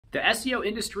The SEO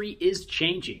industry is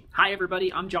changing. Hi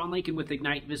everybody, I'm John Lincoln with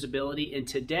Ignite Visibility, and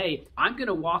today I'm going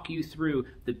to walk you through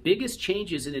the biggest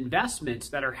changes in investments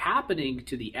that are happening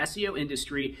to the SEO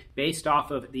industry based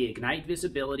off of the Ignite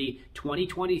Visibility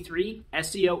 2023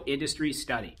 SEO industry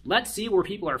study. Let's see where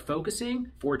people are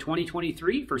focusing for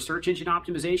 2023 for search engine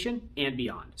optimization and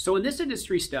beyond. So in this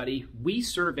industry study, we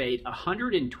surveyed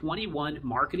 121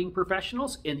 marketing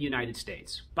professionals in the United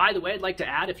States. By the way, I'd like to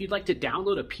add, if you'd like to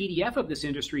download a PDF of this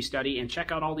industry study and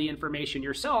check out all the information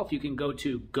yourself, you can go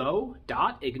to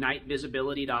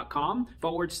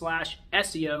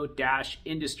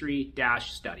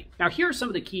go.ignitevisibility.com/SEO-industry-study. Now, here are some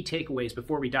of the key takeaways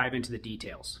before we dive into the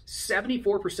details.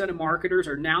 74% of marketers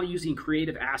are now using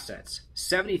creative assets.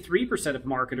 73% of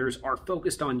marketers are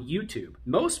focused on YouTube.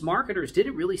 Most marketers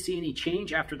didn't really see any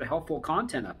change after the helpful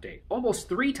content update. Almost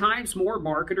 3 times more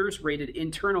marketers rated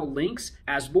internal links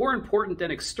as more important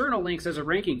than external links as a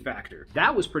ranking factor.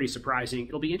 That was pretty surprising.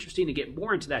 It'll be interesting to get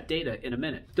more into that data in a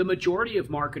minute. The majority of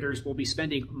marketers will be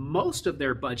spending most of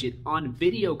their budget on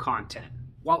video content,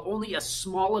 while only a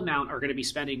small amount are going to be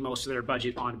spending most of their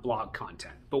budget on blog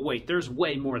content. But wait, there's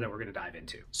way more that we're going to dive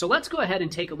into. So let's go ahead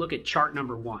and take a look at chart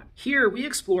number 1. Here we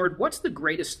explored what's the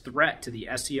greatest threat to the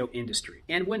SEO industry.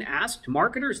 And when asked,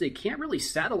 marketers, they can't really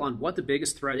settle on what the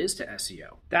biggest threat is to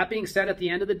SEO. That being said, at the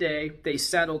end of the day, they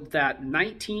settled that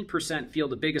 19% feel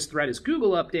the biggest threat is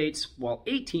Google updates, while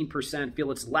 18%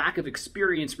 feel its lack of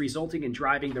experience resulting in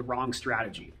driving the wrong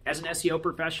strategy. As an SEO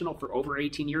professional for over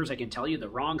 18 years, I can tell you the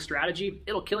wrong strategy,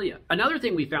 it'll kill you. Another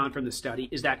thing we found from the study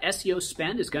is that SEO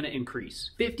spend is going to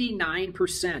increase.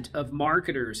 59% of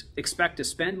marketers expect to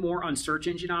spend more on search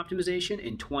engine optimization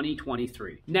in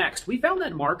 2023. Next, we found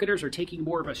that marketers are taking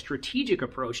more of a strategic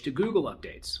approach to Google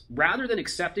updates. Rather than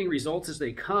accepting results as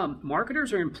they come,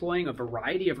 marketers are employing a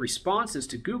variety of responses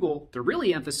to Google. They're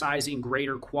really emphasizing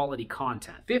greater quality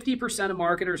content. 50% of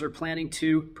marketers are planning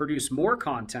to produce more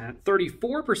content.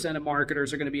 34% of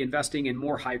marketers are going to be investing in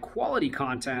more high quality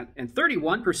content, and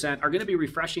 31% are going to be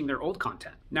refreshing their old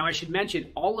content. Now, I should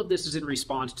mention all of this is in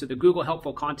response to the Google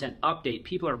Helpful Content update.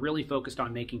 People are really focused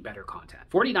on making better content.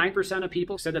 49% of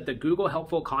people said that the Google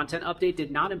Helpful Content update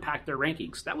did not impact their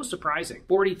rankings. That was surprising.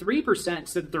 43%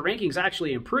 said that the rankings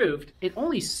actually improved, and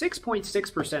only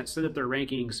 6.6% said that their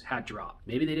rankings had dropped.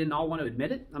 Maybe they didn't all want to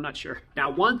admit it? I'm not sure. Now,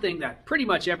 one thing that pretty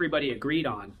much everybody agreed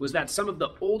on was that some of the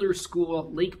older school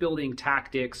link building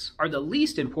tactics are the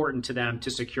least important to them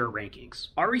to secure rankings.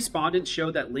 Our respondents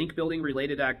showed that link building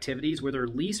related activities were their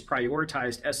least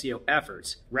prioritized SEO efforts.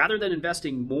 Rather than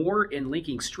investing more in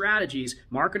linking strategies,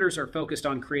 marketers are focused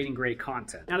on creating great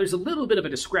content. Now, there's a little bit of a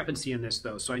discrepancy in this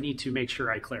though, so I need to make sure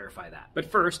I clarify that.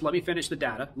 But first, let me finish the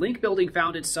data. Link building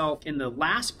found itself in the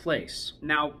last place.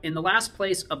 Now, in the last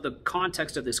place of the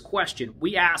context of this question,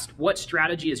 we asked what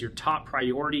strategy is your top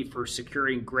priority for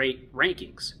securing great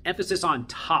rankings? Emphasis on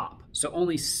top. So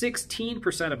only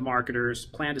 16% of marketers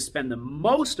plan to spend the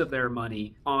most of their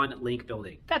money on link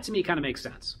building. That to me kind of makes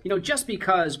sense. You know, just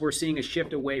because we're seeing a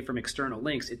shift away from external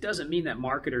links, it doesn't mean that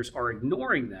marketers are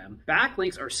ignoring them.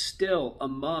 Backlinks are still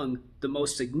among the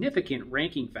most significant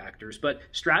ranking factors, but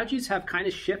strategies have kind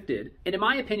of shifted. And in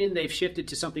my opinion, they've shifted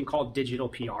to something called digital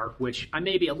PR, which I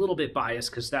may be a little bit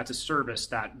biased because that's a service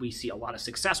that we see a lot of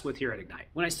success with here at Ignite.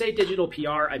 When I say digital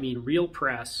PR, I mean real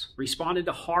press, responding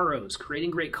to HAROs,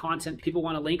 creating great content people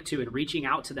want to link to and reaching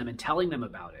out to them and telling them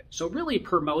about it. So really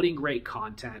promoting great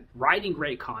content, writing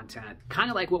great content, kind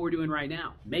of like what we're doing right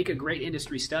now. Make a great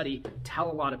industry study,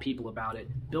 tell a lot of people about it,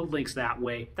 build links that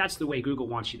way. That's the way Google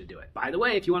wants you to do it. By the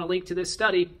way, if you want to link to this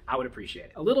study, I would appreciate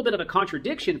it. A little bit of a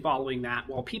contradiction following that,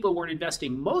 while people weren't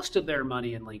investing most of their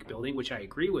money in link building, which I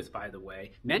agree with, by the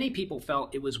way, many people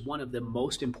felt it was one of the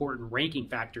most important ranking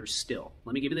factors still.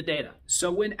 Let me give you the data. So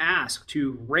when asked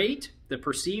to rate the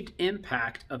perceived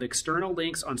impact of external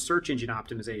links on search engine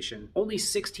optimization, only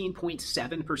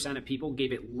 16.7% of people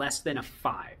gave it less than a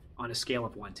 5 on a scale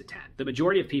of 1 to 10. The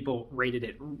majority of people rated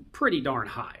it pretty darn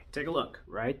high. Take a look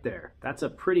right there. That's a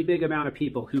pretty big amount of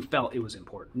people who felt it was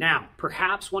important. Now,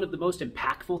 perhaps one of the most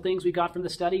impactful things we got from the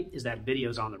study is that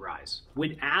video's on the rise.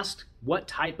 When asked what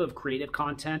type of creative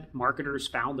content marketers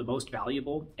found the most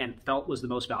valuable and felt was the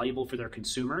most valuable for their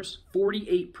consumers,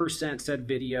 48% said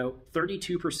video,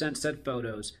 32% said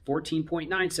photos,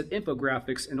 14.9% said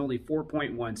infographics, and only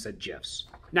 4.1% said GIFs.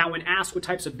 Now, when asked what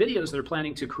types of videos they're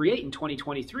planning to create in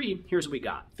 2023, here's what we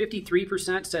got.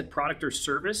 53% said product or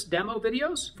service demo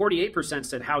videos, 48%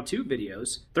 said how-to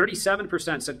videos,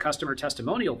 37% said customer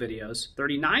testimonial videos,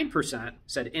 39%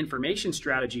 said information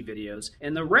strategy videos,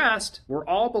 and the rest were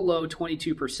all below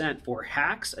 22% for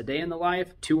hacks, a day in the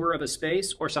life, tour of a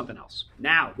space, or something else.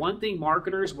 Now, one thing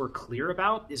marketers were clear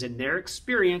about is in their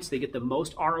experience, they get the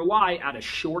most ROI out of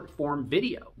short form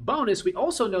video. Bonus, we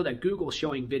also know that Google's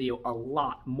showing video a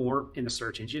lot more in the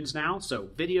search engines now. So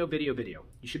video, video, video.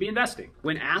 You should be investing.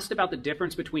 When asked about the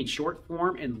difference between short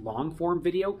form and long form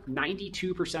video,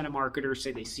 92% of marketers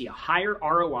say they see a higher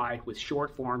ROI with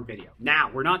short form video. Now,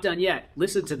 we're not done yet.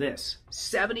 Listen to this.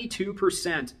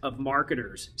 72% of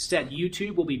marketers said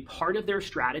YouTube will be part of their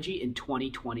strategy in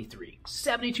 2023.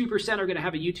 72% are going to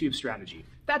have a YouTube strategy.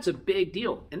 That's a big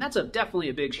deal. And that's definitely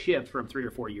a big shift from 3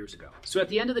 or 4 years ago. So at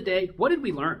the end of the day, what did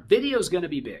we learn? Video is going to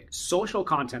be big. Social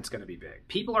content's going to be big.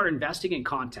 People are investing in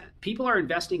content. People are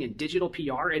investing in digital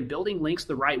PR and building links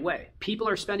the right way. People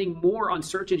are spending more on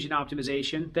search engine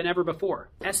optimization than ever before.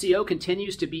 SEO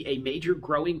continues to be a major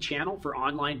growing channel for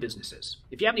online businesses.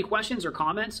 If you have any questions or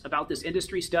comments about this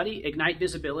industry study Ignite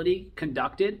Visibility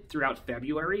conducted throughout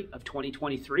February of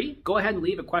 2023, go ahead and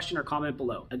leave a question or comment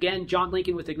below. Again, John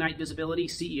Lincoln with Ignite Visibility,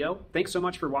 CEO. Thanks so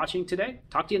much for watching today.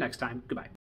 Talk to you next time.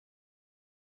 Goodbye.